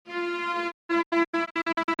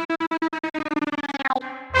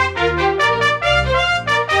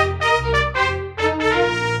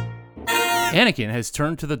Anakin has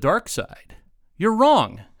turned to the dark side. You're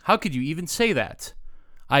wrong. How could you even say that?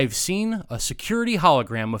 I've seen a security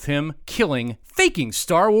hologram of him killing Faking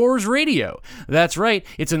Star Wars Radio. That's right,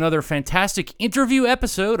 it's another fantastic interview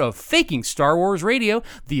episode of Faking Star Wars Radio,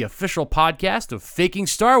 the official podcast of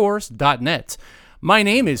FakingStarWars.net. My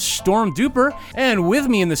name is Storm Duper, and with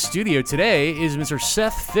me in the studio today is Mr.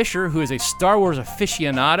 Seth Fisher, who is a Star Wars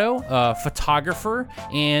aficionado, photographer,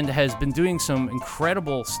 and has been doing some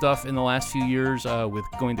incredible stuff in the last few years with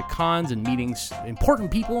going to cons and meeting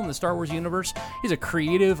important people in the Star Wars universe. He's a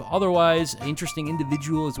creative, otherwise interesting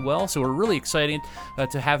individual as well, so we're really excited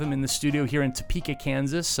to have him in the studio here in Topeka,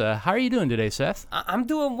 Kansas. How are you doing today, Seth? I'm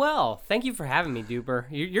doing well. Thank you for having me, Duper.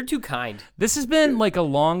 You're too kind. This has been like a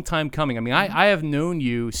long time coming. I mean, I have known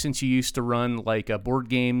you since you used to run like a board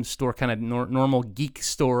game store, kind of normal geek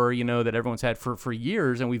store, you know, that everyone's had for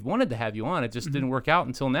years, and we've wanted to have you on. It just didn't work out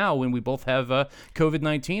until now when we both have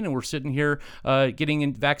COVID-19 and we're sitting here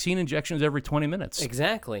getting vaccine injections every 20 minutes.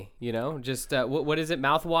 Exactly. You know, just what is it?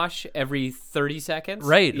 Mouthwash every 30 seconds?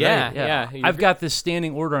 Right. Yeah. I've got this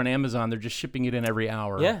standing order on Amazon. They're just shipping it in every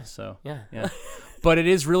hour. Yeah. So yeah. But it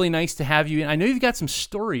is really nice to have you. And I know you've got some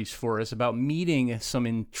stories for us about meeting some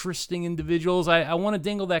interesting individuals. I want to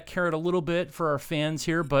dangle that carrot a little bit for our fans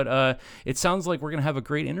here, but it sounds like we're going to have a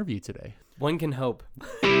great interview today. One can hope.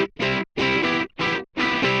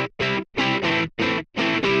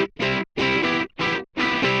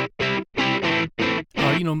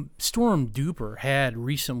 Storm Duper had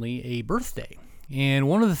recently a birthday. And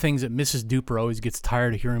one of the things that Mrs. Duper always gets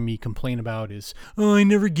tired of hearing me complain about is, oh, I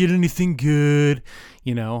never get anything good.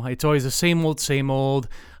 You know, it's always the same old,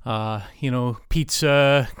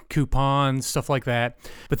 pizza, coupons, stuff like that.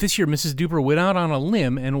 But this year, Mrs. Duper went out on a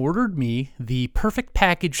limb and ordered me the Perfect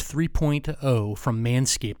Package 3.0 from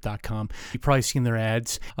Manscaped.com. You've probably seen their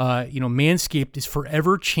ads. Manscaped is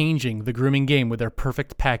forever changing the grooming game with their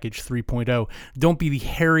Perfect Package 3.0. Don't be the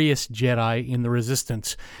hairiest Jedi in the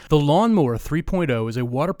Resistance. The Lawnmower 3.0 is a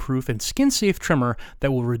waterproof and skin-safe trimmer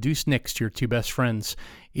that will reduce nicks to your two best friends.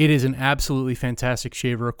 It is an absolutely fantastic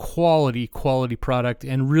shaver, a quality product,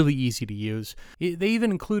 and really easy to use. They even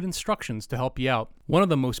include instructions to help you out. One of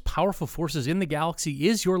the most powerful forces in the galaxy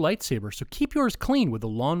is your lightsaber, so keep yours clean with the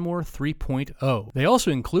Lawnmower 3.0. They also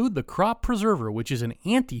include the Crop Preserver, which is an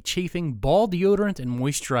anti-chafing ball deodorant and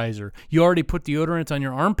moisturizer. You already put deodorant on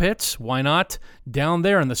your armpits, why not? Down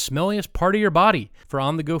there in the smelliest part of your body. For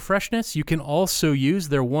on-the-go freshness, you can also use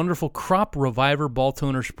their wonderful Crop Reviver Ball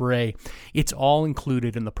Toner Spray. It's all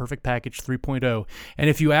included in the Perfect Package 3.0. And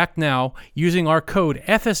if you act now, using our code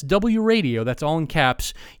FSWRadio, that's all in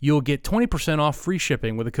caps, you'll get 20% off free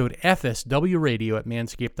shipping with the code FSWRadio at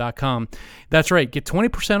Manscaped.com. That's right, get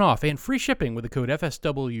 20% off and free shipping with the code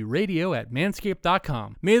FSWRadio at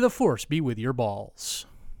Manscaped.com. May the Force be with your balls.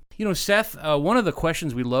 You know, Seth, one of the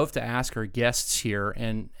questions we love to ask our guests here,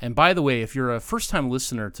 and by the way, if you're a first-time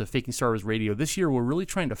listener to Faking Star Wars Radio, this year we're really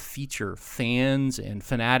trying to feature fans and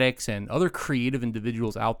fanatics and other creative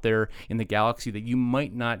individuals out there in the galaxy that you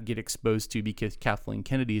might not get exposed to because Kathleen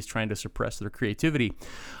Kennedy is trying to suppress their creativity.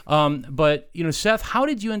 But, Seth, how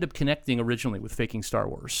did you end up connecting originally with Faking Star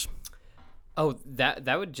Wars? Oh,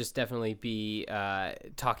 that would just definitely be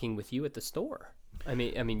talking with you at the store. I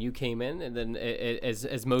mean, you came in, and then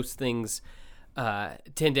as most things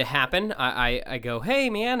tend to happen, I go,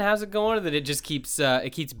 hey man, how's it going? And then it just keeps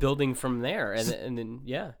building from there, and then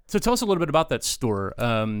yeah. So tell us a little bit about that store.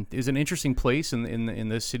 Is it an interesting place in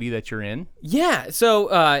the city that you're in? Yeah, so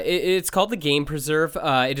it's called the Game Preserve.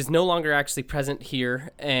 It is no longer actually present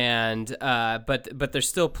here, and but there's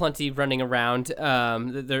still plenty running around.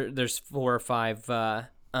 There's 4 or 5.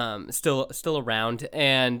 Still around,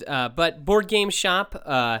 and but board game shop,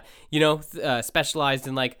 specialized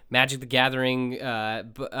in like Magic the Gathering,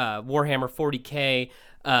 Warhammer 40K,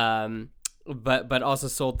 but also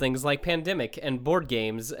sold things like Pandemic and board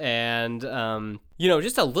games, and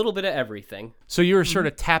just a little bit of everything. So you were sort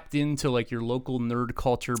of tapped into like your local nerd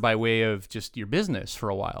culture by way of just your business for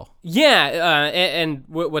a while. Yeah, and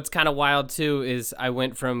what's kind of wild too is I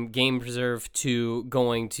went from Game Preserve to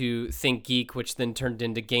going to Think Geek, which then turned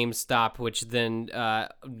into GameStop, which then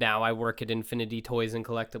now I work at Infinity Toys and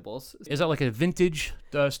Collectibles. Is that like a vintage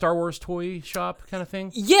Star Wars toy shop kind of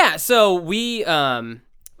thing? Yeah, so we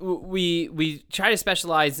try to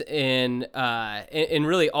specialize in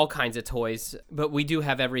really all kinds of toys, but we do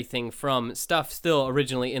have everything from stuff still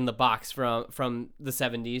originally in the box from the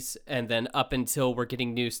 70s, and then up until we're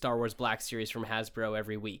getting new Star Wars Black Series from Hasbro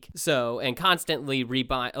every week. So, and constantly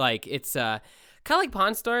rebuy, like it's kind of like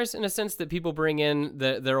Pawn Stars in a sense that people bring in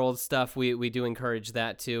their old stuff. We do encourage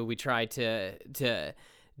that too. We try to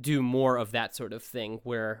do more of that sort of thing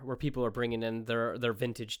where people are bringing in their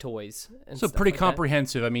vintage toys. And So stuff pretty like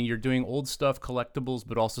comprehensive. I mean, you're doing old stuff, collectibles,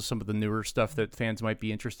 but also some of the newer stuff that fans might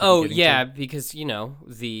be interested in Oh getting yeah, to. because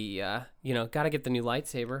got to get the new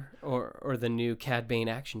lightsaber or the new Cad Bane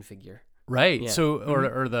action figure. Right. Yeah. So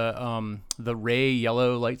or the Rey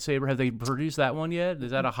yellow lightsaber, have they produced that one yet?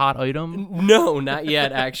 Is that a hot item? No, not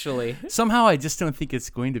yet actually. Somehow I just don't think it's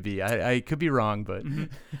going to be. I could be wrong, but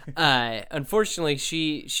Unfortunately,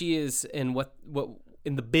 she is in what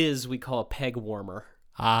in the biz we call a peg warmer.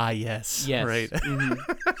 yes. Yes. Right.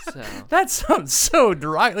 So That sounds so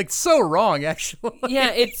dry, like so wrong actually.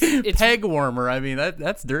 yeah, it's Peg warmer. I mean,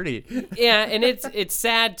 that's dirty. yeah, and it's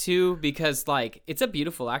sad too because like it's a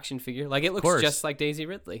beautiful action figure. Like it looks course. just like Daisy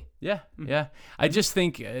Ridley. Yeah, yeah. I just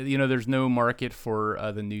think there's no market for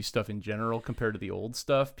the new stuff in general compared to the old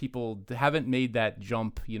stuff. People haven't made that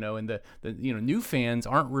jump, and the new fans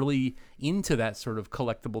aren't really into that sort of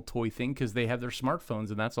collectible toy thing because they have their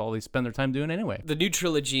smartphones and that's all they spend their time doing anyway. The new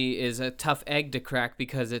trilogy is a tough egg to crack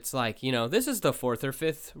because it's like, this is the 4th or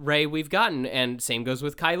 5th Rey we've gotten, and same goes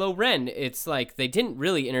with Kylo Ren. It's like they didn't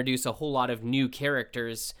really introduce a whole lot of new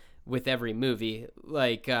characters with every movie.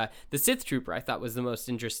 Like the Sith Trooper I thought was the most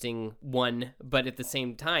interesting one, but at the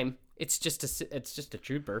same time, it's just a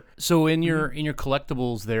trooper. So in your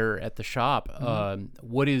collectibles there at the shop,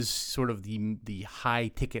 what is sort of the high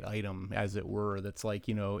ticket item, as it were, that's like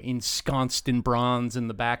ensconced in bronze in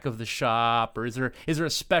the back of the shop, or is there a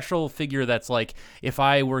special figure that's like, if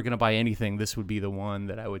I were gonna buy anything, this would be the one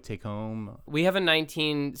that I would take home? We have a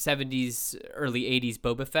 1970s, early 80s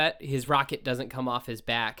Boba Fett. His rocket doesn't come off his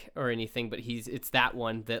back or anything, but it's that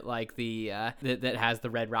one that like the that has the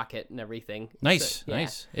red rocket and everything. Nice, So, yeah.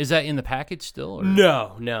 nice. Is that in the package still? Or?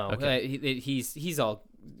 No. Okay. He's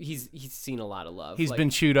seen a lot of love. He's Like, been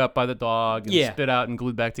chewed up by the dog and Yeah. spit out and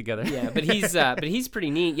glued back together. yeah, but he's pretty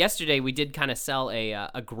neat. Yesterday we did kind of sell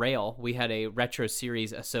a Grail. We had a retro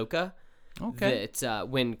series Ahsoka. Okay. That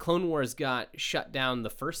when Clone Wars got shut down the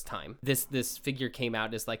first time, this figure came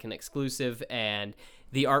out as like an exclusive, and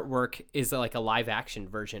the artwork is like a live action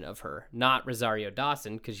version of her, not Rosario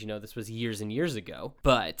Dawson, because this was years and years ago.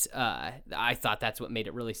 But I thought that's what made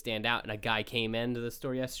it really stand out. And a guy came into the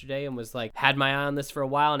store yesterday and was like, had my eye on this for a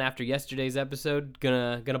while, and after yesterday's episode,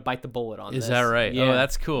 gonna bite the bullet on this. Is that right? Yeah. Oh,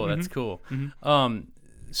 that's cool. That's cool.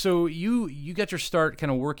 So you got your start kind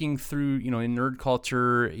of working through, in nerd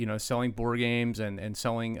culture, selling board games and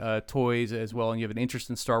selling toys as well. And you have an interest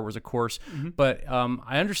in Star Wars, of course. But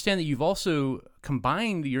I understand that you've also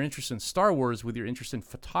combined your interest in Star Wars with your interest in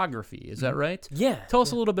photography. Is that right? Yeah. Tell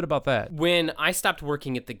us a little bit about that. When I stopped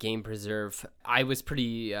working at the Game Preserve, I was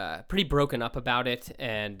pretty broken up about it,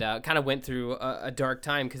 and kind of went through a dark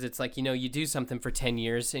time because it's like, you do something for 10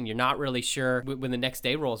 years and you're not really sure when the next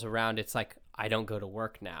day rolls around. It's like, I don't go to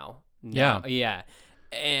work now. Yeah.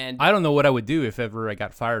 And I don't know what I would do if ever I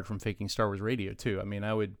got fired from faking Star Wars radio too. I mean,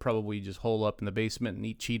 I would probably just hole up in the basement and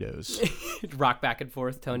eat Cheetos. rock back and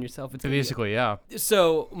forth telling yourself it's Basically, yeah.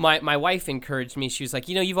 So my wife encouraged me. She was like,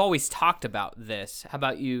 you've always talked about this. How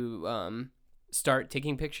about you start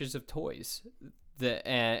taking pictures of toys?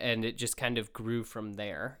 And it just kind of grew from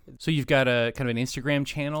there. So you've got a kind of an Instagram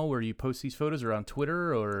channel where you post these photos, or on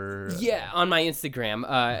Twitter, or Yeah, on my Instagram.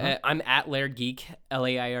 I'm at Laird Geek,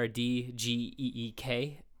 LAIRDGEEK.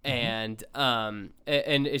 And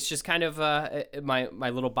it's just kind of my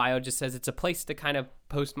little bio just says it's a place to kind of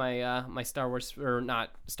post my my Star Wars, or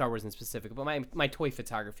not Star Wars in specific, but my toy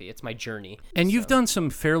photography. It's my journey. And you've done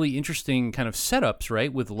some fairly interesting kind of setups,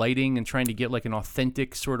 right, with lighting and trying to get like an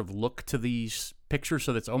authentic sort of look to these pictures,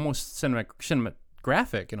 so that's almost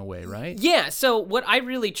cinematographic in a way, right? Yeah, so what I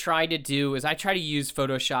really try to do is I try to use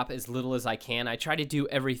Photoshop as little as I can. I try to do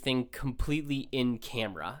everything completely in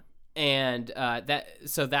camera. And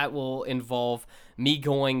that will involve me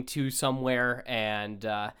going to somewhere and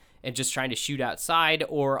just trying to shoot outside,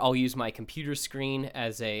 or I'll use my computer screen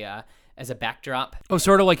as a backdrop. Oh,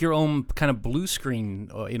 sort of like your own kind of blue screen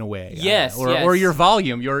in a way. Yes, or your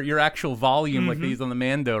volume, your actual volume, like they use on the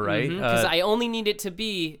Mando, right? Because I only need it to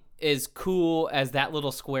be as cool as that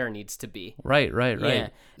little square needs to be. Right. Yeah.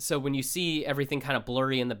 So when you see everything kind of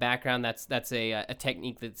blurry in the background, that's a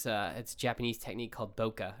technique that's it's a Japanese technique called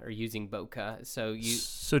bokeh, or using bokeh.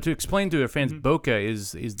 So to explain to our fans, bokeh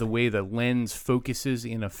is the way the lens focuses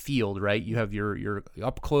in a field, right? You have your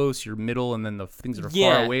up close, your middle, and then the things that are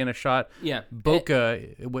far away in a shot. Yeah.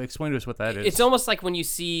 Bokeh. Explain to us what that is. It's almost like when you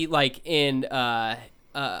see like in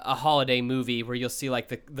a holiday movie where you'll see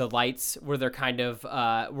like the lights where they're kind of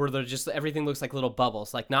where they're just everything looks like little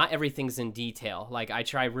bubbles. Like not everything's in detail. Like I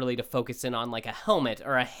try really to focus in on like a helmet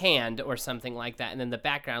or a hand or something like that, and then the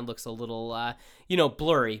background looks a little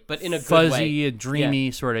blurry, but in a fuzzy, good way. and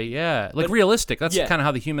dreamy, sort of, like realistic. That's kind of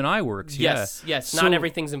how the human eye works. Yes, not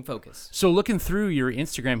everything's in focus. So looking through your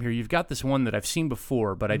Instagram here, you've got this one that I've seen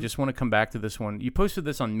before, but I just want to come back to this one. You posted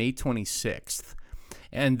this on May 26th.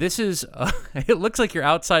 And this is, it looks like you're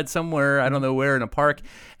outside somewhere, I don't know where, in a park,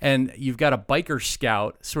 and you've got a biker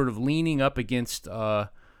scout sort of leaning up against a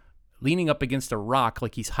rock,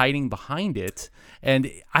 like he's hiding behind it.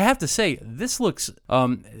 And I have to say, this looks,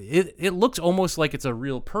 it looks almost like it's a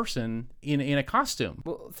real person in a costume.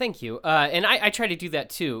 Well, thank you. And I try to do that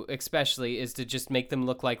too, especially is to just make them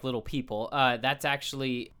look like little people. That's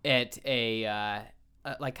actually at a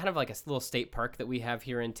like kind of like a little state park that we have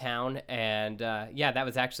here in town, and that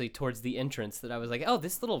was actually towards the entrance that I was like, oh,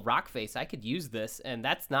 this little rock face, I could use this, and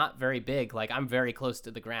that's not very big. Like I'm very close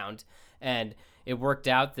to the ground, and it worked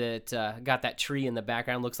out that got that tree in the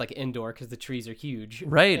background looks like indoor because the trees are huge.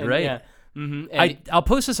 Right. Yeah. Mm-hmm. I'll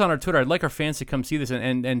post this on our Twitter. I'd like our fans to come see this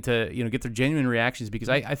and to get their genuine reactions, because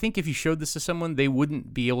I think if you showed this to someone, they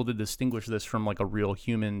wouldn't be able to distinguish this from like a real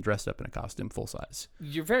human dressed up in a costume, full size.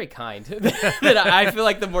 You're very kind. That I feel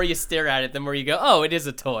like the more you stare at it, the more you go, oh, it is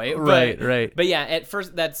a toy. Right. But yeah, at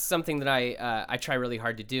first, that's something that I try really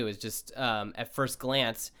hard to do is just at first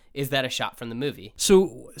glance, is that a shot from the movie?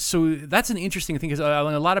 So that's an interesting thing, because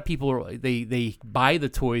a lot of people they buy the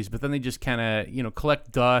toys, but then they just kind of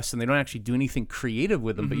collect dust, and they don't actually do anything creative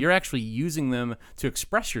with them. But you're actually using them to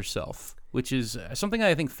express yourself, which is something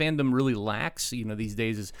I think fandom really lacks. These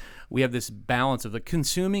days is we have this balance of the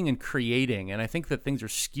consuming and creating, and I think that things are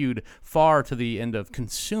skewed far to the end of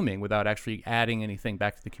consuming without actually adding anything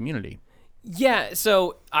back to the community. Yeah,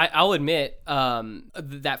 so I'll admit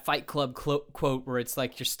that Fight Club quote where it's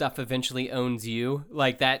like your stuff eventually owns you,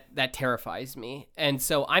 like that terrifies me. And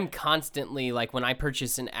so I'm constantly like, when I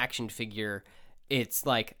purchase an action figure, it's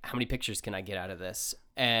like, how many pictures can I get out of this?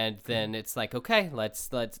 And then it's like, okay, let's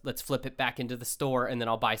flip it back into the store, and then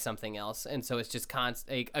I'll buy something else. And so it's just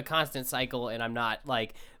a constant cycle, and I'm not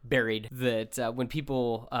like buried that when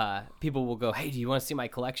people will go, hey, do you want to see my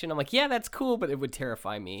collection? I'm like, yeah, that's cool, but it would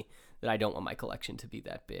terrify me that I don't want my collection to be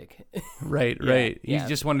that big. Right. You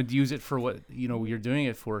just wanted to use it for what you're doing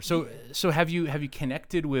it for. So have you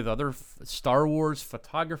connected with other Star Wars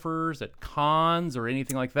photographers at cons or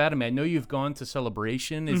anything like that? I mean, I know you've gone to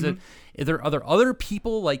Celebration. Are there other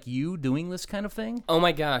people like you doing this kind of thing? Oh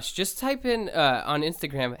my gosh! Just type in on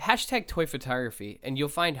Instagram #toy photography, and you'll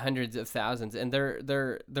find hundreds of thousands, and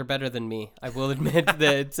they're better than me. I will admit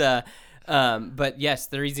that. But yes,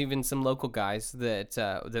 there is even some local guys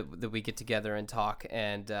that we get together and talk,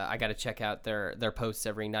 and I got to check out their posts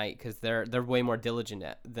every night, because they're way more diligent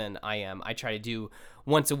than I am. I try to do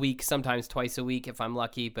once a week, sometimes twice a week if I'm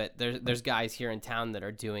lucky, but there's guys here in town that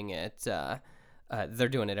are doing it. They're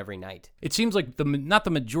doing it every night. It seems like not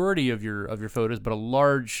the majority of your photos, but a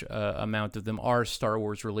large amount of them are Star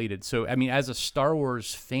Wars related. So, I mean, as a Star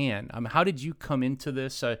Wars fan, how did you come into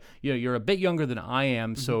this? You're a bit younger than I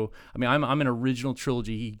am, so I mean, I'm an original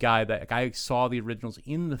trilogy guy. That I saw the originals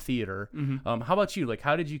in the theater. How about you? Like,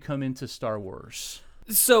 how did you come into Star Wars?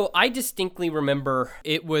 So I distinctly remember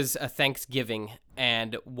it was a Thanksgiving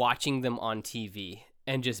and watching them on TV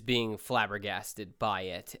and just being flabbergasted by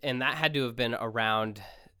it. And that had to have been around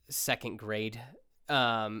second grade.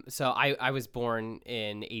 So I was born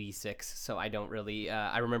in 86, so I don't really,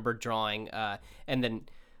 I remember drawing, and then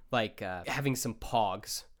like having some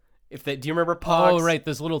Pogs. Do you remember Pogs? Oh, right,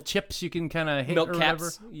 those little chips you can kind of hit milk or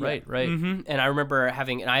caps. whatever. Yeah. Right. Mm-hmm. And I remember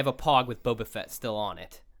and I have a Pog with Boba Fett still on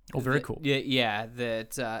it. Oh, very cool. Yeah.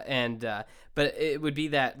 But it would be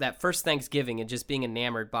that first Thanksgiving and just being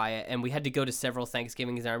enamored by it. And we had to go to several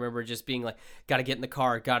Thanksgivings. And I remember just being like, got to get in the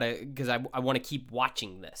car, because I want to keep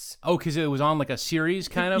watching this. Oh, because it was on like a series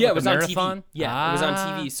kind of? Yeah, like it was a on marathon? TV. Yeah, it was on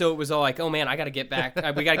TV. So it was all like, oh man, I got to get back.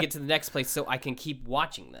 We got to get to the next place so I can keep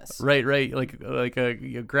watching this. Right. Like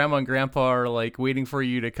your grandma and grandpa are like waiting for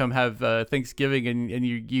you to come have Thanksgiving, and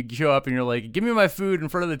you show up and you're like, give me my food in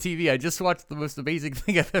front of the TV. I just watched the most amazing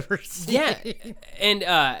thing I've ever seen. Yeah,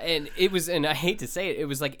 and it was, and I hate to say it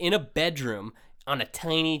was like in a bedroom on a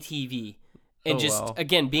tiny TV, and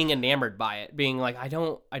again being enamored by it, being like, I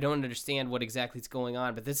don't understand what exactly is going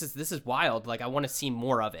on, but this is wild. Like I want to see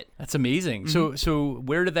more of it. That's amazing. So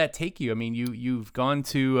where did that take you? I mean, you've gone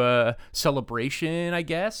to Celebration, I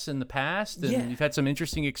guess, in the past, and you've had some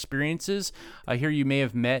interesting experiences. I hear you may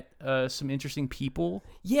have met some interesting people.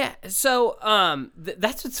 Yeah. So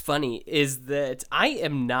that's what's funny is that I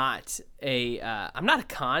am not I'm not a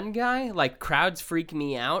con guy. Like, crowds freak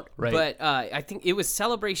me out. Right. But I think it was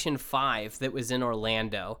Celebration 5 that was in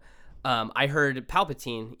Orlando. I heard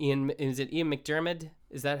Palpatine. Is it Ian McDermott?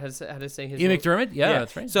 Is that how to say his name? Ian McDermott? Yeah,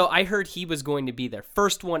 that's right. So I heard he was going to be there.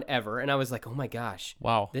 First one ever. And I was like, oh my gosh.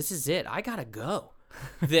 Wow. This is it. I got to go.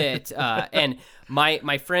 That and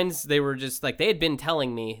my friends, they were just like, they had been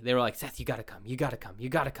telling me, they were like, Seth, you gotta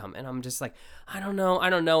come, and I'm just like, I don't know,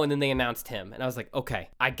 and then they announced him, and I was like, okay,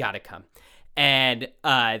 I gotta come. And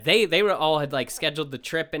they were all had like scheduled the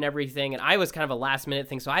trip and everything, and I was kind of a last minute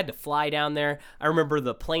thing, so I had to fly down there. I remember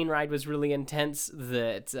the plane ride was really intense,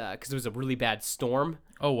 that because it was a really bad storm.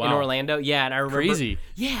 Oh, wow. In Orlando. Yeah, and I remember Crazy.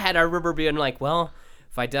 Yeah, and I remember being like, well,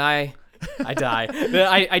 if I die, I die.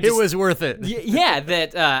 I just, it was worth it. Yeah,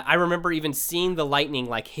 that I remember even seeing the lightning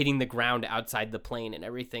like hitting the ground outside the plane and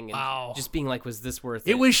everything, and Wow. just being like, "Was this worth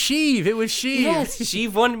it?" It was Sheev. Yes,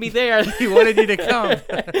 Sheev wanted me there. He wanted you to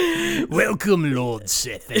come. Welcome, Lord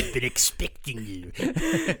Seth. I've been expecting you.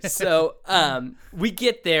 So we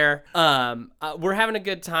get there. We're having a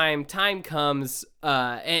good time. Time comes.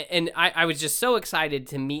 And I was just so excited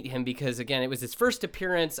to meet him because, again, it was his first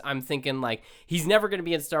appearance. I'm thinking, like, he's never going to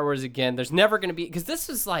be in Star Wars again. There's never going to be, because this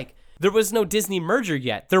is like, there was no Disney merger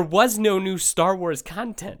yet. There was no new Star Wars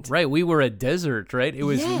content. Right, we were a desert, right? It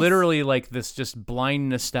was Yes. literally like this just blind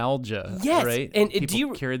nostalgia, Yes, right? and people do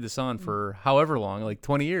you- carried this on for however long, like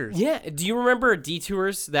 20 years. Yeah. Do you remember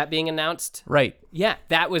Detours, that being announced? Right. Yeah,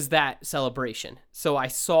 that was that celebration. So I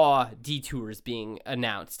saw Detours being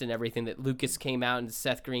announced and everything, that Lucas came out and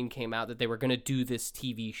Seth Green came out, that they were going to do this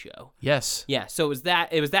TV show. Yes. Yeah, so it was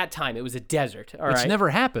that time. It was a desert, all It's right? never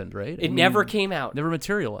happened, right? It never came out. Never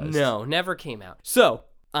materialized. No, never came out. So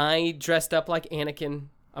I dressed up like Anakin.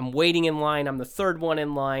 I'm waiting in line. I'm the third one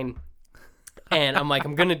in line. And I'm like,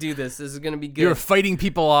 I'm going to do this. This is going to be good. You were fighting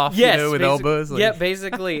people off, Yes, with basic- elbows. Like, Yeah,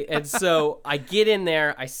 basically. And so I get in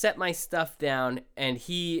there, I set my stuff down, and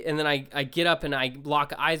then I get up and I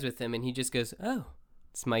lock eyes with him, and he just goes, "Oh,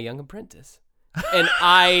 it's my young apprentice." And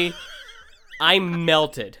I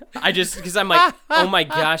melted. Because I'm like, oh my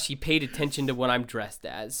gosh, he paid attention to what I'm dressed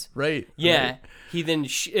as. Right. Yeah. Right. He then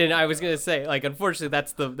and I was gonna say, like, unfortunately,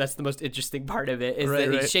 that's the most interesting part of it, is Right,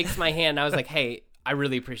 that he right. shakes my hand. And I was like, hey, I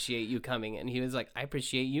really appreciate you coming. And he was like, I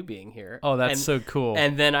appreciate you being here. Oh, that's And- so cool.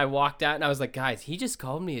 And then I walked out and I was like, guys, he just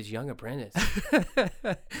called me his young apprentice.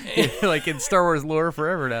 Like in Star Wars lore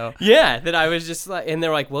forever now. Yeah, that I was just like, and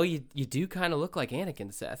they're like, well, you do kind of look like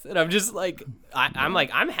Anakin, Seth. And I'm just like, I'm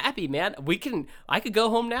like, I'm happy, man. I could go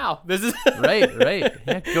home now. This is Right.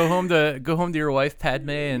 Yeah, go home to your wife Padme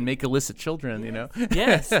and make illicit children. You know.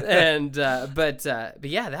 Yes, and but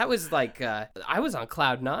yeah, that was like I was on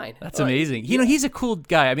cloud 9. That's amazing. You know, he's a cool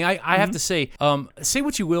guy. I mean, I Mm-hmm. have to say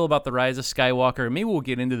what you will about The Rise of Skywalker. Maybe we'll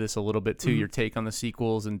get into this a little bit too, your take on the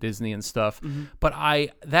sequels and Disney and stuff. But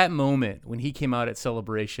that moment when he came out at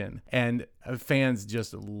Celebration and fans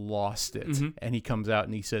just lost it, and he comes out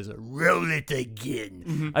and he says, "Roll it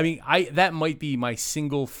again." I mean, that might be my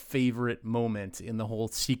single favorite moment in the whole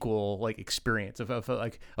sequel like experience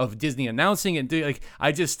of Disney announcing it.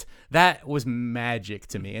 That was magic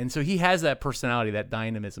to me. And so he has that personality, that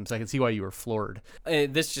dynamism. So I can see why you were floored.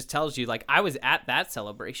 This just tells you, like, I was at that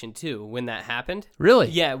celebration too when that happened. Really?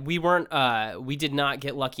 Yeah, we weren't. We did not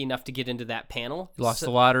get lucky enough to get into that panel. You lost the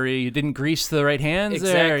lottery. You didn't grease the right hands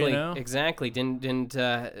Exactly. there. You know? Exactly. Didn't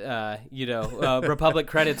Republic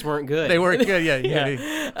credits weren't good. They weren't good.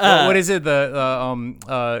 Yeah. What is it?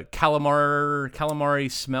 The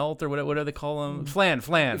calamari smelt or what do they call them? Flan.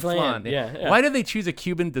 Yeah. Why did they choose a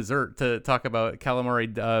Cuban dessert to talk about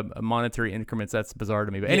calamari monetary increments? That's bizarre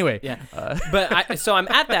to me. But anyway. Yeah. So I'm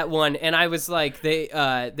at that one, and I was like,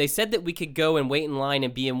 they said that we could go and wait in line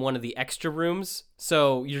and be in one of the extra rooms.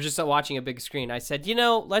 So you're just watching a big screen. I said,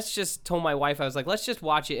 told my wife, I was like, let's just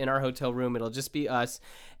watch it in our hotel room. It'll just be us.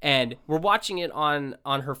 And we're watching it on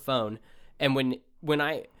her phone. And when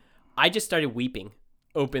I just started weeping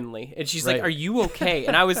openly. And she's like, Right. are you okay?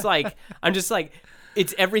 And I was like, I'm just like,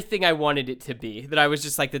 it's everything I wanted it to be. That I was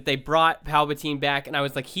just like, that they brought Palpatine back, and I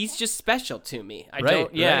was like, he's just special to me. I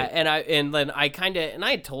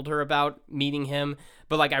had told her about meeting him,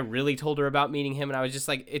 but like I really told her about meeting him, and I was just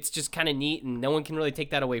like, it's just kind of neat, and no one can really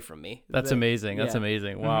take that away from me. That's amazing. That's yeah.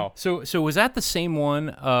 amazing. Wow. So was that the same one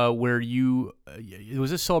where you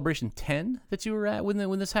was this Celebration 10 that you were at when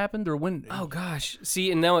this happened, or when? Oh gosh, see,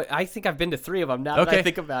 and now I think I've been to 3 of them now that I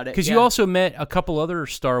think about it. Because you also met a couple other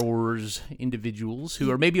Star Wars individuals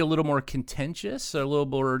who are maybe a little more contentious, a little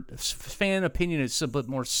more fan opinion is a bit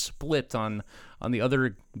more split on on the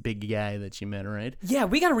other big guy that you met, right? Yeah,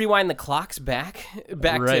 we got to rewind the clocks back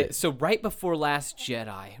Right. to, so right before Last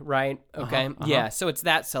Jedi, right? Okay. Yeah, so it's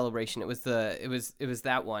that celebration. It was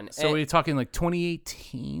that one. So we're talking like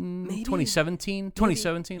 2018, 2017,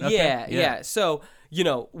 2017. Okay. Yeah. So,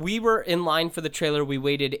 we were in line for the trailer. We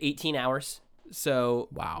waited 18 hours. So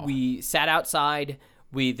Wow. we sat outside.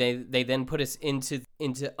 They then put us into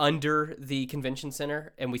under the convention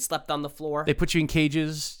center, and we slept on the floor. They put you in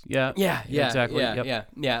cages. Yeah. Exactly.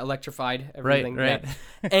 Yeah, electrified everything. Right.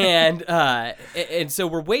 Yeah. And so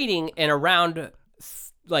we're waiting, and around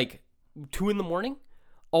like 2 a.m,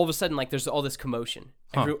 all of a sudden, like, there's all this commotion.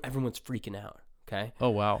 Everyone's freaking out. Okay. Oh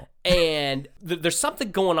wow. And there's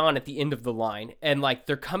something going on at the end of the line, and like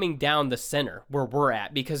they're coming down the center where we're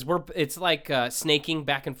at, because it's like snaking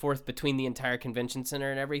back and forth between the entire convention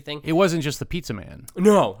center and everything. It wasn't just the pizza man.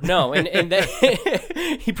 No, and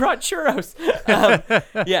he brought churros.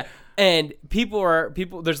 Yeah, and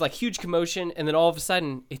people. There's like huge commotion, and then all of a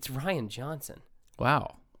sudden it's Rian Johnson.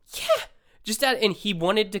 Wow. Yeah. And he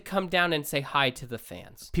wanted to come down and say hi to the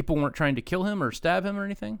fans. People weren't trying to kill him or stab him or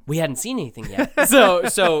anything? We hadn't seen anything yet.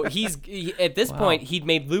 So he's at this point, he'd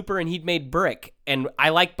made Looper and he'd made Brick, and I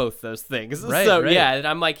like both those things. Right, so right. yeah, and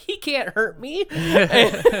I'm like, he can't hurt me.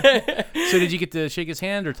 So did you get to shake his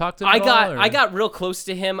hand or talk to him I got real close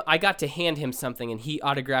to him. I got to hand him something, and he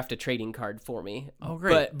autographed a trading card for me. Oh,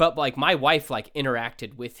 great. But like my wife like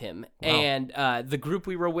interacted with him. Wow. And the group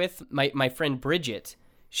we were with, my friend Bridget,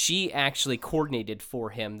 she actually coordinated for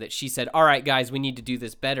him. That she said, all right, guys, we need to do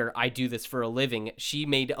this better. I do this for a living. She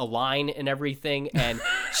made a line and everything, and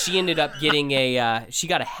she ended up getting she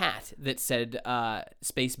got a hat that said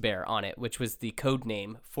Space Bear on it, which was the code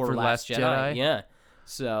name for Last Jedi. Yeah.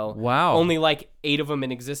 So wow. Only like 8 of them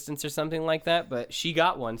in existence or something like that, but she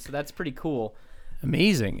got one, so that's pretty cool.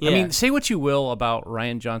 Amazing. Yeah. I mean, say what you will about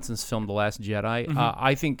Rian Johnson's film, The Last Jedi.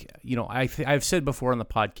 I think, I've said before on the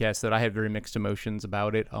podcast that I had very mixed emotions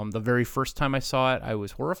about it. The very first time I saw it, I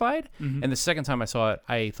was horrified. And the second time I saw it,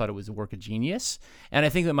 I thought it was a work of genius. And I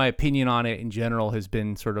think that my opinion on it in general has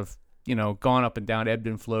been sort of, gone up and down, ebbed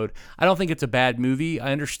and flowed. I don't think it's a bad movie.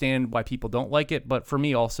 I understand why people don't like it, but for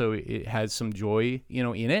me also, it has some joy,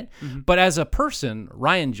 in it. But as a person,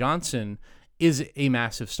 Rian Johnson is a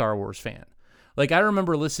massive Star Wars fan. Like, I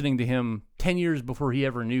remember listening to him 10 years before he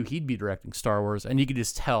ever knew he'd be directing Star Wars, and you could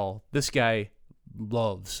just tell this guy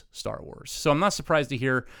loves Star Wars. So I'm not surprised to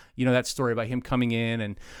hear, that story about him coming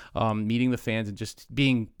in and meeting the fans and just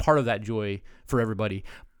being part of that joy for everybody.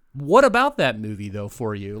 What about that movie, though,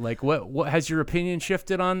 for you? Like, what has your opinion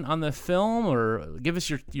shifted on the film, or give us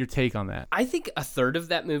your take on that? I think a third of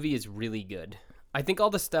that movie is really good. I think all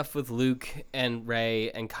the stuff with Luke and Rey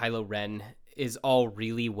and Kylo Ren is all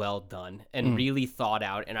really well done and really thought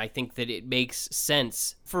out, and I think that it makes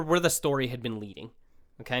sense for where the story had been leading.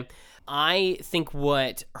 Okay, I think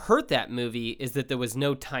what hurt that movie is that there was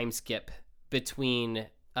no time skip between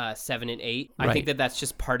 7 and 8. Right. I think that that's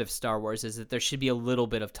just part of Star Wars, is that there should be a little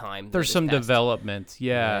bit of time. There's some development.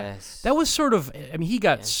 Yeah. Yes. That was sort of, he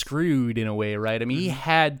got screwed in a way, right? I mean, he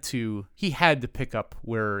had to pick up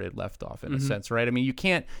where it left off in a sense, right? I mean, you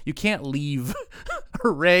can't leave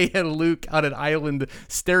Rey and Luke on an island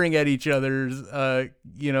staring at each other's,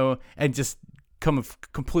 and just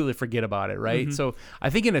completely forget about it, right? So I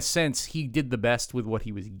think in a sense he did the best with what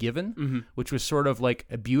he was given, which was sort of like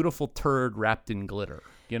a beautiful turd wrapped in glitter,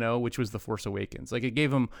 which was The Force Awakens. Like, it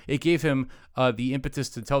gave him the impetus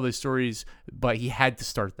to tell those stories, but he had to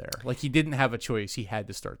start there. Like, he didn't have a choice. He had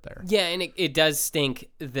to start there. Yeah, and it does stink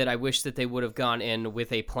that I wish that they would have gone in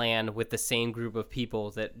with a plan with the same group of people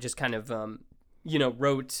that just kind of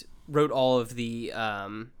wrote all of the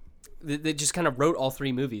they just kind of wrote all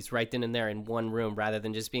 3 movies right then and there in one room, rather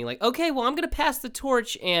than just being like, okay, well, I'm going to pass the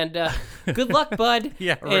torch, and good luck, bud.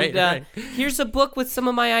 Yeah, right, and here's a book with some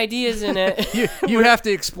of my ideas in it. you have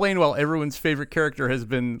to explain while everyone's favorite character has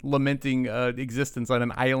been lamenting existence on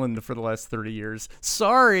an island for the last 30 years.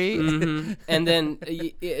 Sorry. And then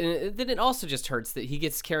it also just hurts that he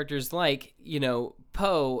gets characters like,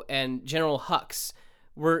 Poe and General Hux,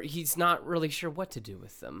 where he's not really sure what to do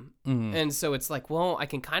with them. And so it's like, well, I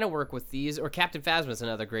can kind of work with these. Or Captain Phasma is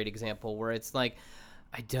another great example, where it's like,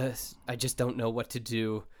 I just don't know what to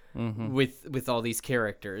do with all these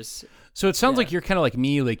characters. So it sounds like you're kind of like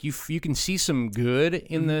me, like you can see some good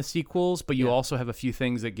in the sequels, but you also have a few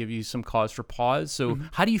things that give you some cause for pause. So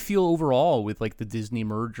how do you feel overall with like the Disney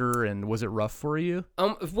merger, and was it rough for you?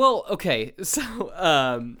 Well, okay. So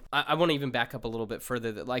I want to even back up a little bit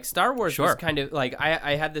further. That like Star Wars was kind of like,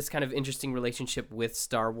 I had this kind of interesting relationship with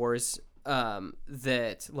Star Wars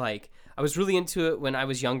that like I was really into it when I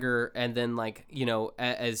was younger, and then like, you know,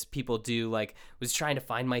 as people do, like was trying to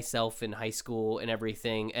find myself in high school and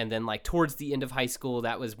everything, and then like towards the end of high school,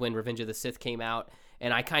 that was when Revenge of the Sith came out,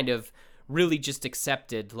 and I kind of really just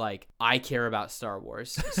accepted like I care about Star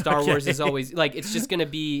Wars. Star Wars is always like, it's just gonna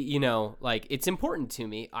be, you know, like it's important to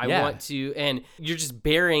me. I want to, and you're just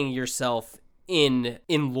burying yourself in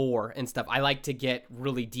lore and stuff. I like to get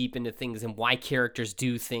really deep into things and why characters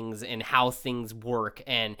do things and how things work,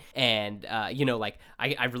 and you know, like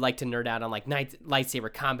I would like to nerd out on like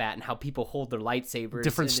lightsaber combat and how people hold their lightsabers,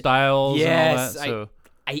 different styles. Yes, and all that, so.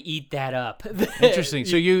 I eat that up. Interesting.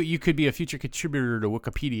 So you could be a future contributor to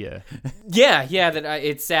Wikipedia. Yeah.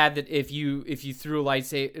 It's sad that if you threw me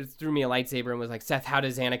a lightsaber and was like, Seth, how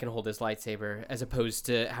does Anakin hold his lightsaber, as opposed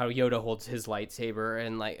to how Yoda holds his lightsaber,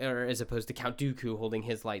 and like, or as opposed to Count Dooku holding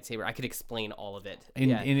his lightsaber, I could explain all of it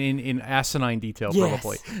in asinine detail, yes.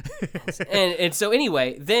 probably. and so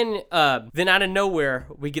anyway, then out of nowhere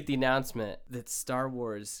we get the announcement that Star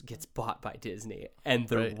Wars gets bought by Disney, and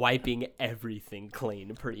they're wiping everything clean.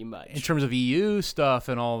 Pretty much in terms of EU stuff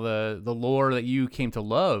and all the lore that you came to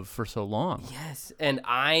love for so long. Yes, and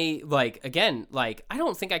I I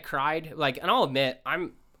don't think I cried, like, and I'll admit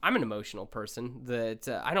I'm an emotional person, that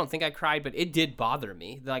I don't think I cried, but it did bother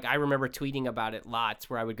me. Like, I remember tweeting about it lots,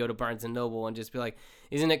 where I would go to Barnes & Noble and just be like,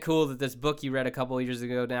 isn't it cool that this book you read a couple of years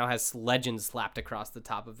ago now has legends slapped across the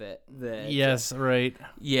top of it? Yes, right.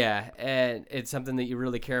 Yeah, and it's something that you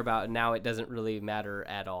really care about, and now it doesn't really matter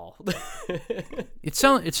at all. It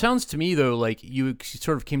sounds to me, though, like you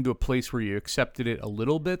sort of came to a place where you accepted it a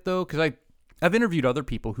little bit, though, because I've interviewed other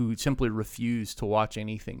people who simply refused to watch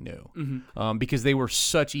anything new, because they were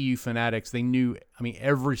such EU fanatics. They knew, I mean,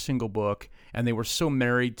 every single book, and they were so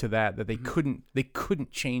married to that they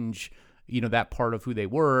couldn't change, you know, that part of who they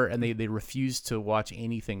were, and they refused to watch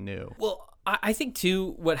anything new. Well, I think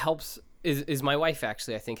too, what helps is my wife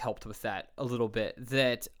actually, I think, helped with that a little bit.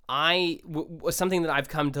 That something that I've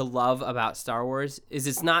come to love about Star Wars is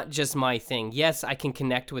it's not just my thing. Yes, I can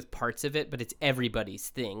connect with parts of it, but it's everybody's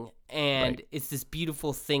thing. And It's this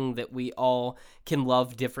beautiful thing that we all can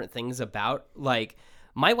love different things about. Like,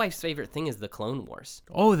 my wife's favorite thing is the Clone Wars.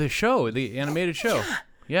 Oh, the animated show.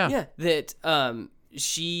 Yeah. That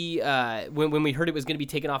she when we heard it was going to be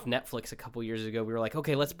taken off Netflix a couple years ago, we were like,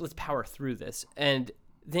 okay, let's power through this. And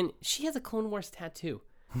then she has a Clone Wars tattoo.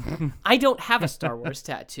 I don't have a Star Wars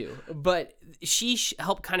tattoo, but she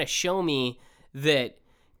helped kind of show me that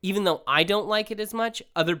even though I don't like it as much,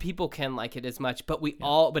 other people can like it as much, but it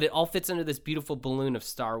all fits under this beautiful balloon of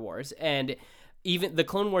Star Wars. And even the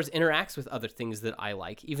Clone Wars interacts with other things that I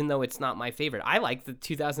like, even though it's not my favorite. I like the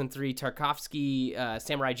 2003 Tarkovsky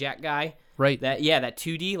Samurai Jack guy. Right. That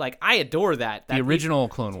 2D. Like, I adore that. The original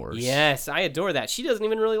Clone Wars. Yes, I adore that. She doesn't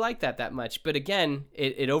even really like that much. But again,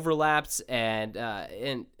 it overlaps, and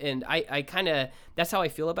I kind of, that's how I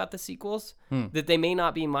feel about the sequels. That they may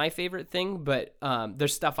not be my favorite thing, but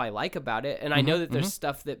there's stuff I like about it, and I know that there's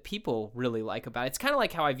stuff that people really like about it. It's kind of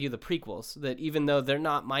like how I view the prequels, that even though they're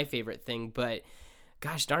not my favorite thing, but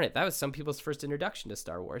gosh darn it, that was some people's first introduction to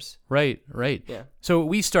Star Wars. Right. Yeah. So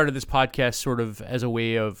we started this podcast sort of as a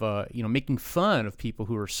way of, making fun of people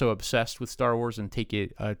who are so obsessed with Star Wars and take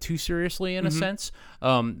it too seriously in a sense.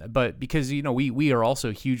 But because, we are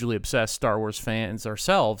also hugely obsessed Star Wars fans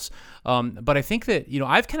ourselves. But I think that,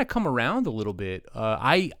 I've kind of come around a little bit.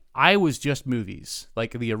 I was just movies,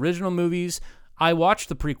 like the original movies. I watched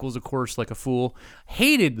the prequels, of course, like a fool,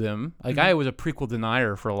 hated them. Like I was a prequel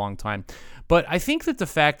denier for a long time. But I think that the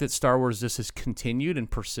fact that Star Wars just has continued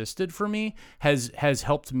and persisted for me has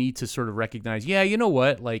helped me to sort of recognize, yeah, you know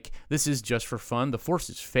what, like this is just for fun. The Force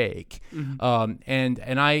is fake. And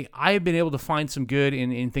I have been able to find some good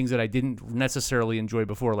in things that I didn't necessarily enjoy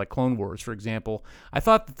before, like Clone Wars, for example. I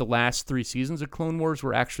thought that the last 3 seasons of Clone Wars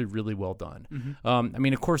were actually really well done. I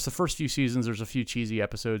mean, of course, the first few seasons, there's a few cheesy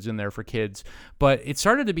episodes in there for kids, but it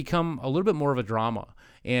started to become a little bit more of a drama.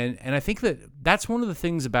 And I think that that's one of the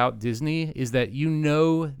things about Disney is that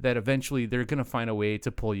that eventually they're going to find a way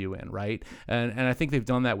to pull you in, right? And I think they've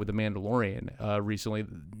done that with The Mandalorian recently.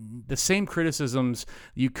 The same criticisms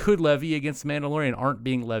you could levy against The Mandalorian aren't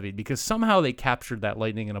being levied because somehow they captured that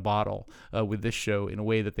lightning in a bottle with this show in a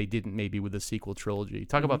way that they didn't maybe with the sequel trilogy.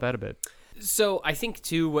 Talk about that a bit. So I think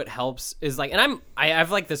too, what helps is like, and I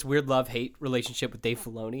have like this weird love-hate relationship with Dave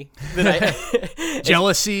Filoni that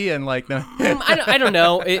jealousy and like no. I don't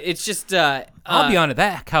know. It's just I'll be honest,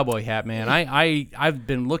 that cowboy hat, man. I've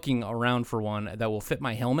been looking around for one that will fit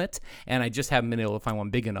my helmet, and I just haven't been able to find one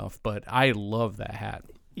big enough. But I love that hat.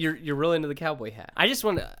 You're real into the cowboy hat. I just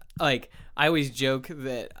want to, like, I always joke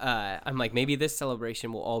that I'm like, maybe this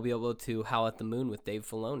celebration we'll all be able to howl at the moon with Dave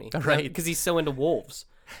Filoni. Right. Because he's so into wolves.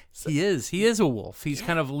 He is a wolf. He's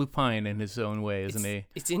kind of Lupin in his own way, isn't he?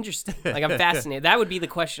 It's interesting. Like, I'm fascinated. That would be the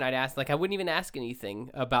question I'd ask. Like, I wouldn't even ask anything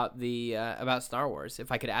about about Star Wars.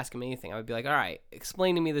 If I could ask him anything, I would be like, all right,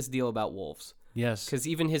 explain to me this deal about wolves. Yes. Because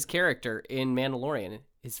even his character in Mandalorian,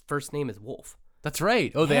 his first name is Wolf. That's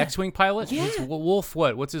right. Oh, the X-Wing pilot? Yeah. It's Wolf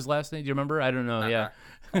what? What's his last name? Do you remember? I don't know.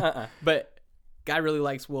 Yeah. But guy really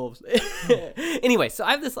likes wolves. Anyway, so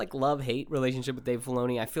I have this like love-hate relationship with Dave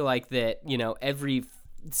Filoni. I feel like that, every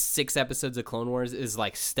 6 episodes of Clone Wars is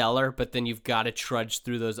like stellar, but then you've got to trudge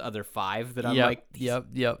through those other 5 that I'm like, yep.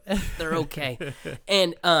 they're okay.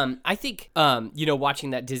 And I think,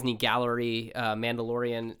 watching that Disney Gallery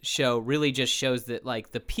Mandalorian show really just shows that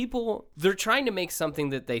like the people, they're trying to make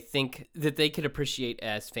something that they think that they could appreciate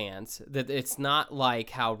as fans, that it's not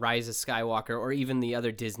like how Rise of Skywalker or even the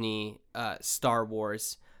other Disney Star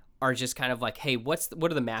Wars are just kind of like, hey, what are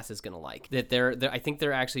the masses gonna like? That they're I think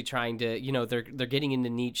they're actually trying to, they're getting into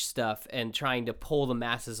niche stuff and trying to pull the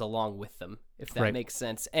masses along with them, if that makes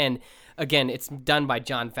sense. And again, it's done by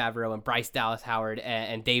Jon Favreau and Bryce Dallas Howard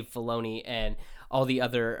and Dave Filoni and all the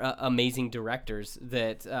other amazing directors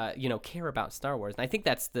that care about Star Wars. And I think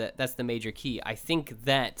that's the major key. I think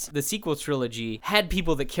that the sequel trilogy had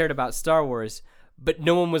people that cared about Star Wars, but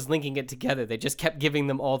no one was linking it together. They just kept giving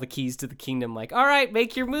them all the keys to the kingdom. Like, all right,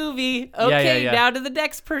 make your movie. Okay, now to the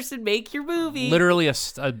next person, make your movie. Literally a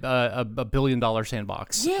 $1 billion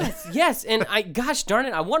sandbox. Yes. And gosh darn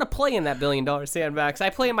it, I want to play in that $1 billion sandbox.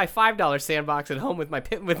 I play in my $5 sandbox at home with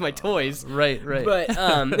my toys. Right.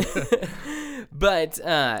 But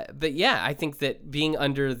yeah, I think that being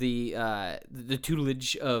under the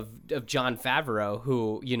tutelage of Jon Favreau,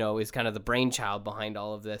 who is kind of the brainchild behind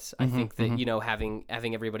all of this, I think that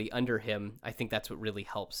having everybody under him, I think that's what really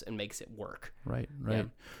helps and makes it work. Right. Yeah.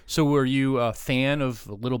 So were you a fan of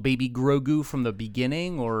little baby Grogu from the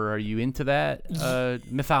beginning, or are you into that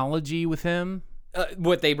mythology with him?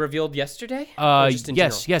 What they revealed yesterday?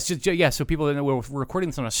 Yes. So people didn't know we're recording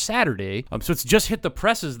this on a Saturday. So it's just hit the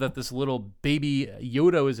presses that this little baby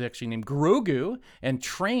Yoda is actually named Grogu and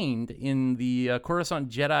trained in the Coruscant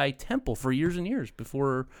Jedi Temple for years and years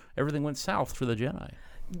before everything went south for the Jedi.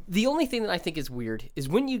 The only thing that I think is weird is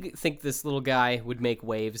when you think this little guy would make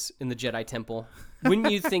waves in the Jedi Temple. Wouldn't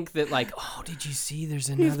you think that, like, oh, did you see there's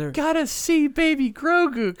another... You've got to see baby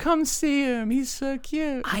Grogu. Come see him. He's so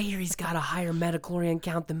cute. I hear he's got a higher midichlorian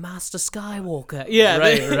count than Master Skywalker. Yeah.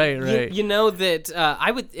 Right. You know that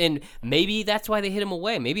I would... And maybe that's why they hid him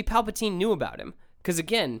away. Maybe Palpatine knew about him. Because,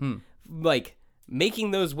 again, like,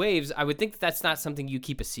 making those waves, I would think that's not something you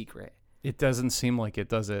keep a secret. It doesn't seem like it,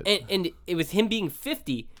 does it? And with him being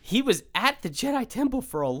 50, he was at the Jedi Temple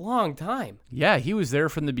for a long time. Yeah, he was there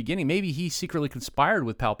from the beginning. Maybe he secretly conspired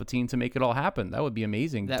with Palpatine to make it all happen. That would be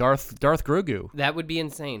amazing. Darth Grogu. That would be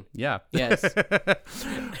insane. Yeah. Yes.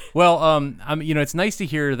 Well, it's nice to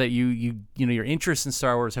hear that your interests in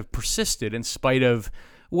Star Wars have persisted in spite of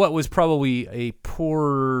what was probably a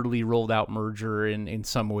poorly rolled out merger in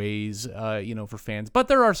some ways, for fans. But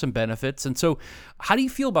there are some benefits. And so how do you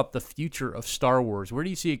feel about the future of Star Wars? Where do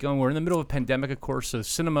you see it going? We're in the middle of a pandemic, of course, so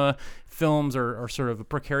cinema films are sort of a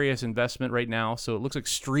precarious investment right now. So it looks like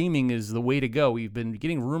streaming is the way to go. We've been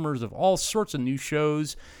getting rumors of all sorts of new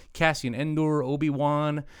shows, Cassian Andor,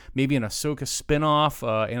 Obi-Wan, maybe an Ahsoka spinoff,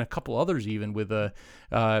 and a couple others even with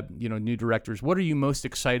new directors. What are you most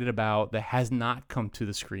excited about that has not come to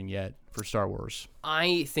the screen yet for Star Wars?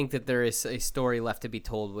 I think that there is a story left to be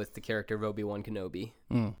told with the character of Obi-Wan Kenobi.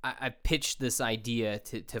 I pitched this idea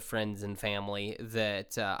to friends and family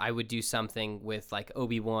that I would do something with like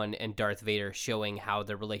Obi-Wan and Darth Vader, showing how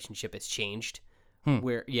their relationship has changed,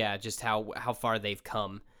 just how far they've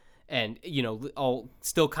come. And, all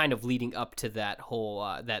still kind of leading up to that whole,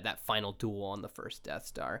 that final duel on the first Death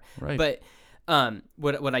Star. Right. But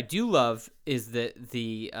what I do love is that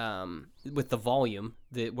with the volume,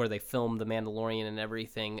 where they film The Mandalorian and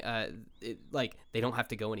everything, they don't have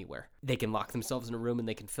to go anywhere. They can lock themselves in a room and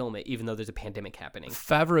they can film it, even though there's a pandemic happening.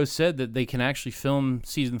 Favreau said that they can actually film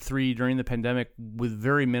season 3 during the pandemic with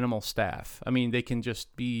very minimal staff. I mean, they can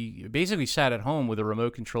just be basically sat at home with a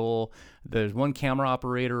remote control. There's one camera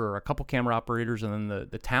operator or a couple camera operators, and then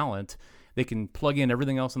the talent. They can plug in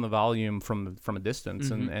everything else in the volume from a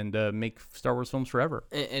distance and make Star Wars films forever.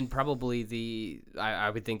 And probably I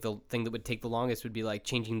would think the thing that would take the longest would be like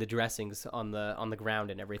changing the dressings on the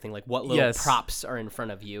ground and everything. Like what little props are in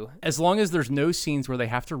front of you. As long as there's no scenes where they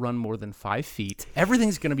have to run more than 5 feet,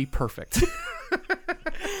 everything's going to be perfect.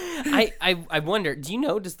 I wonder, do you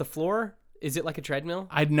know, does the floor Is it like a treadmill?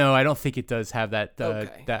 I don't think it does have that.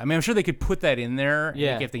 Okay. That I mean, I'm sure they could put that in there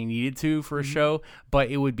if they needed to for a show, but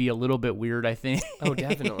it would be a little bit weird, I think. Oh,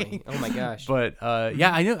 definitely. Oh my gosh. But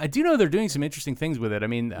yeah, I do know they're doing some interesting things with it. I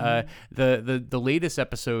mean, the latest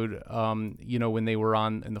episode, when they were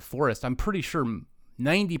in the forest, I'm pretty sure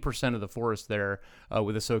 90% of the forest there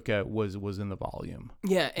with Ahsoka was in the volume.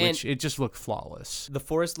 Yeah, and which it just looked flawless. The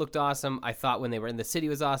forest looked awesome. I thought when they were in the city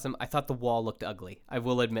was awesome. I thought the wall looked ugly. I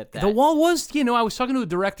will admit that. The wall was, I was talking to a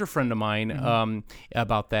director friend of mine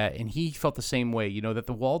about that, and he felt the same way, that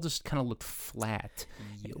the wall just kind of looked flat.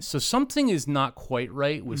 So something is not quite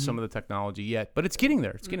right with some of the technology yet, but it's getting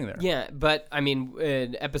there. It's getting there. Yeah, but I mean,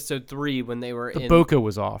 in episode 3, when they were the bokeh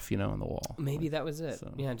was off, on the wall. Maybe that was it.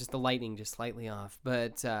 So. Yeah, just the lighting just slightly off.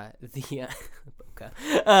 But bokeh.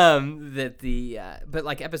 But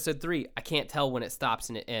like episode 3, I can't tell when it stops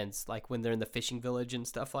and it ends. Like when they're in the fishing village and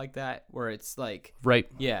stuff like that, where it's like right.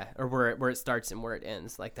 Yeah, or where it starts and where it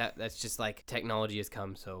ends. Like that. That's just like technology has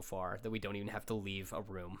come so far that we don't even have to leave a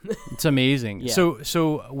room. It's amazing. Yeah.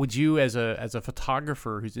 So would you, as a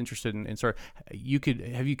photographer who's interested in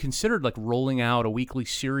have you considered like rolling out a weekly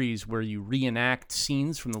series where you reenact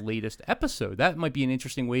scenes from the latest episode? That might be an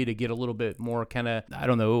interesting way to get a little bit more kind of, I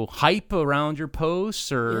don't know, hype around your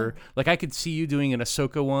posts, or like I could see you doing an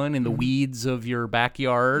Ahsoka one in the weeds of your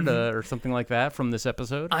backyard or something like that from this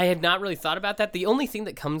episode. I had not really thought about that. The only thing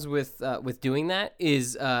that comes with doing that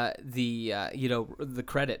is the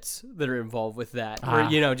credits that are involved with that.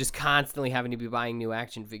 Where, just constantly having to be buying new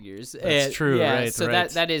action figures. That's true. Yeah, right. So right.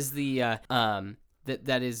 that is the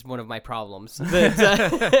that is one of my problems.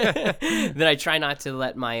 That I try not to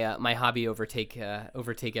let my hobby overtake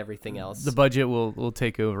everything else. The budget will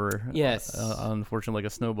take over. Yes. Unfortunately, like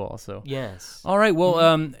a snowball. So. Yes. All right.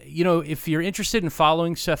 Well, if you're interested in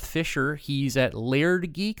following Seth Fisher, he's at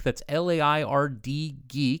Laird Geek. That's Laird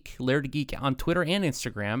Geek. Laird Geek on Twitter and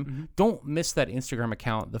Instagram. Don't miss that Instagram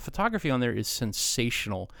account. The photography on there is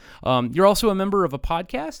sensational. You're also a member of a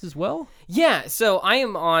podcast as well. Yeah. So I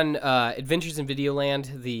am on Adventures in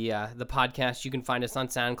Videoland, the podcast. You can find us on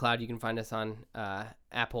SoundCloud. You can find us on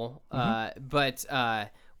Apple. But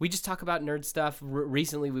we just talk about nerd stuff.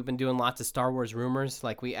 Recently, we've been doing lots of Star Wars rumors.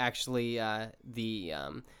 Like we actually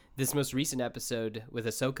this most recent episode with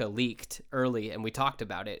Ahsoka leaked early, and we talked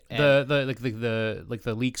about it. And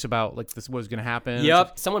the leaks about like this was going to happen.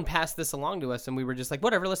 Yep. Someone passed this along to us, and we were just like,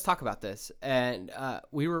 whatever, let's talk about this. And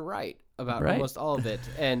we were right about almost all of it.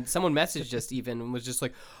 And someone messaged us even and was just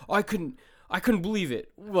like, oh, I couldn't believe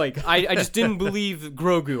it. Like, I just didn't believe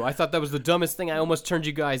Grogu. I thought that was the dumbest thing. I almost turned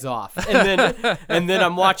you guys off. And then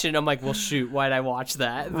I'm watching and I'm like, well, shoot, why'd I watch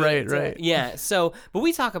that? Right. Yeah. So, but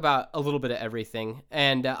we talk about a little bit of everything.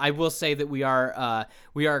 And I will say that we are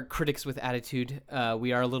critics with attitude.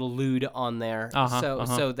 We are a little lewd on there.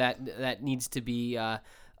 So that needs to be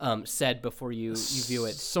said before you view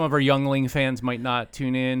it. Some of our youngling fans might not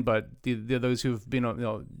tune in, but those who've been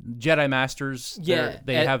Jedi masters,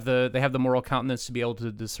 they have the moral countenance to be able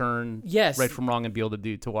to discern right from wrong and be able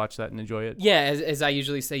to watch that and enjoy it. Yeah, as I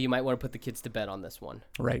usually say, you might want to put the kids to bed on this one.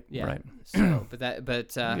 Right. Yeah. Right. So,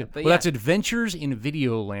 that's Adventures in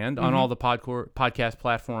Videoland on all the podcast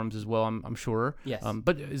platforms as well. I'm sure. Yes.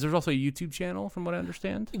 But there's also a YouTube channel, from what I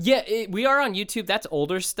understand. Yeah, we are on YouTube. That's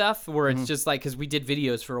older stuff where it's just like, because we did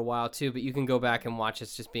videos for a while too, but you can go back and watch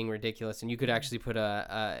us just being ridiculous, and you could actually put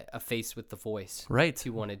a face with the voice, right, if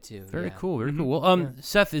you wanted to. Very cool. Well,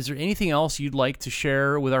 Seth, is there anything else you'd like to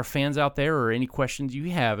share with our fans out there, or any questions you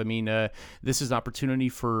have? I mean, this is an opportunity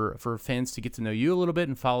for fans to get to know you a little bit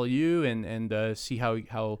and follow you and see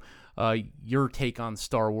how your take on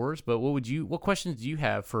Star Wars. But what questions do you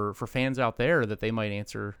have for fans out there that they might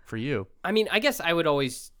answer for you? I mean, I guess I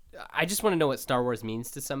just want to know what Star Wars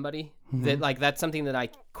means to somebody. That's something that I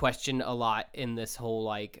question a lot in this whole,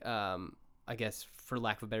 like, I guess, for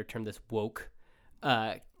lack of a better term, this woke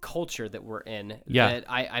culture that we're in. Yeah. That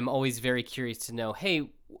I'm always very curious to know, hey,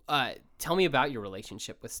 tell me about your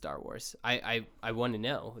relationship with Star Wars. I want to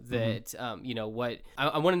know that, what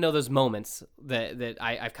I want to know those moments that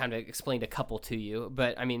I've kind of explained a couple to you.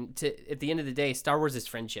 But I mean, at the end of the day, Star Wars is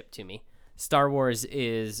friendship to me. Star Wars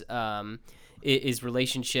is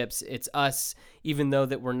relationships. It's us, even though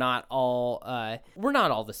that we're not all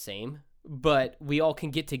the same, but we all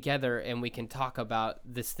can get together and we can talk about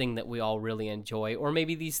this thing that we all really enjoy, or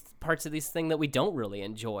maybe these parts of this thing that we don't really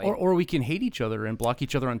enjoy. Or we can hate each other and block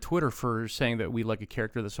each other on Twitter for saying that we like a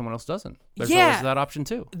character that someone else doesn't. There's always that option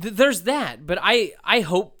too. There's that, but I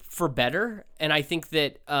hope for better, and I think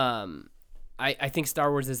that I think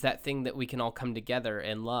Star Wars is that thing that we can all come together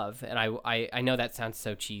and love. And I know that sounds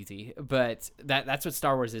so cheesy, but that's what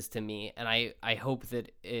Star Wars is to me. And I hope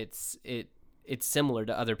that it's similar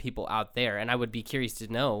to other people out there. And I would be curious to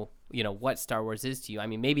know, what Star Wars is to you. I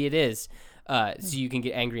mean, maybe it is so you can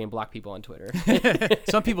get angry and block people on Twitter.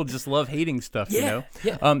 Some people just love hating stuff, Yeah.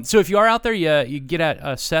 So if you are out there, you get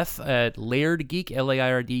at Seth at Laird Geek,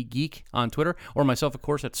 Lairdgeek Geek on Twitter, or myself, of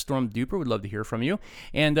course, at Storm Duper. We'd love to hear from you.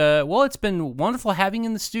 And, it's been wonderful having you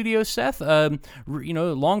in the studio, Seth.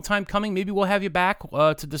 Long time coming. Maybe we'll have you back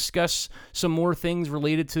to discuss some more things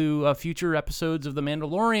related to future episodes of The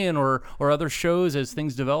Mandalorian or other shows as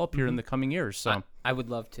things develop here in the coming years. So I would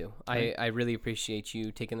love to. I really appreciate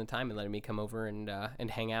you taking the time and letting me come over and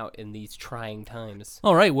hang out in these trying times.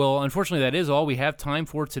 All right. Well, unfortunately, that is all we have time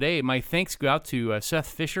for today. My thanks go out to Seth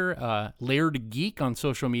Fisher, Laird Geek on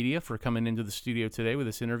social media, for coming into the studio today with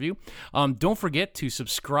this interview. Don't forget to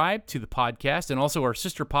subscribe to the podcast and also our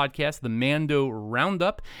sister podcast, The Mando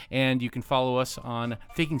Roundup, and you can follow us on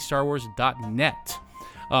fakingstarwars.net.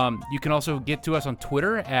 You can also get to us on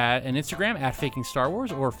Twitter and Instagram at Faking Star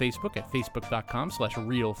Wars, or Facebook at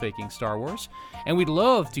facebook.com/realfakingstarwars. And we'd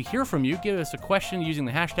love to hear from you. Give us a question using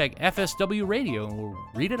the hashtag FSW Radio, and we'll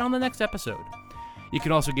read it on the next episode. You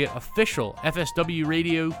can also get official FSW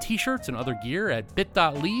Radio t-shirts and other gear at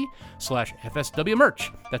bit.ly/FSW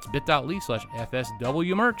merch. That's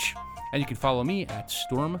bit.ly/FSW merch. And you can follow me at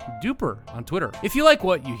Storm Duper on Twitter. If you like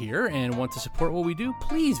what you hear and want to support what we do,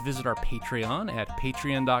 please visit our Patreon at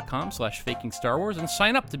patreon.com/fakingstarwars and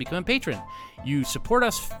sign up to become a patron. You support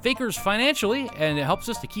us fakers financially, and it helps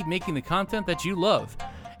us to keep making the content that you love.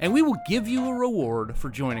 And we will give you a reward for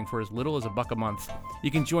joining for as little as $1 a month. You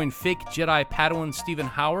can join fake Jedi Padawan Stephen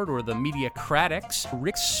Howard or the Mediacratics,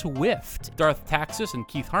 Rick Swift, Darth Taxis, and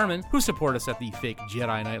Keith Harmon, who support us at the fake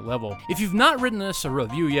Jedi Knight level. If you've not written us a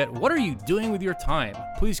review yet, what are you doing with your time?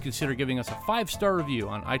 Please consider giving us a 5-star review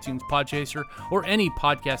on iTunes Podchaser or any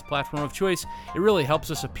podcast platform of choice. It really helps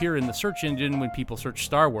us appear in the search engine when people search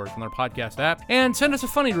Star Wars on their podcast app. And send us a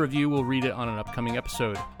funny review. We'll read it on an upcoming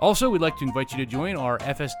episode. Also, we'd like to invite you to join our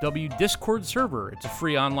FSW Discord server. It's a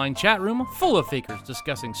free online chat room full of fakers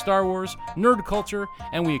discussing Star Wars, nerd culture,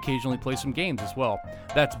 and we occasionally play some games as well.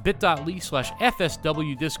 That's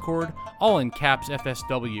bit.ly/FSW Discord, all in caps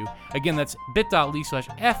FSW. Again, that's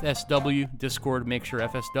bit.ly/FSW Discord. Make sure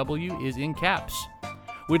FSW is in caps.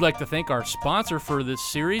 We'd like to thank our sponsor for this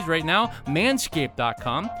series right now,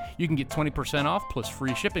 Manscaped.com. You can get 20% off plus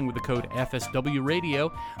free shipping with the code FSW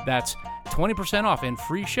Radio. That's 20% off and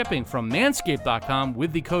free shipping from Manscaped.com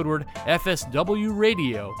with the code word FSW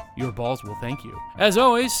Radio. Your balls will thank you. As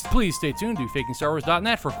always, please stay tuned to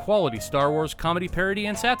FakingStarWars.net for quality Star Wars comedy, parody,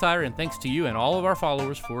 and satire, and thanks to you and all of our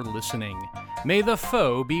followers for listening. May the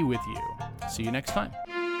foe be with you. See you next time.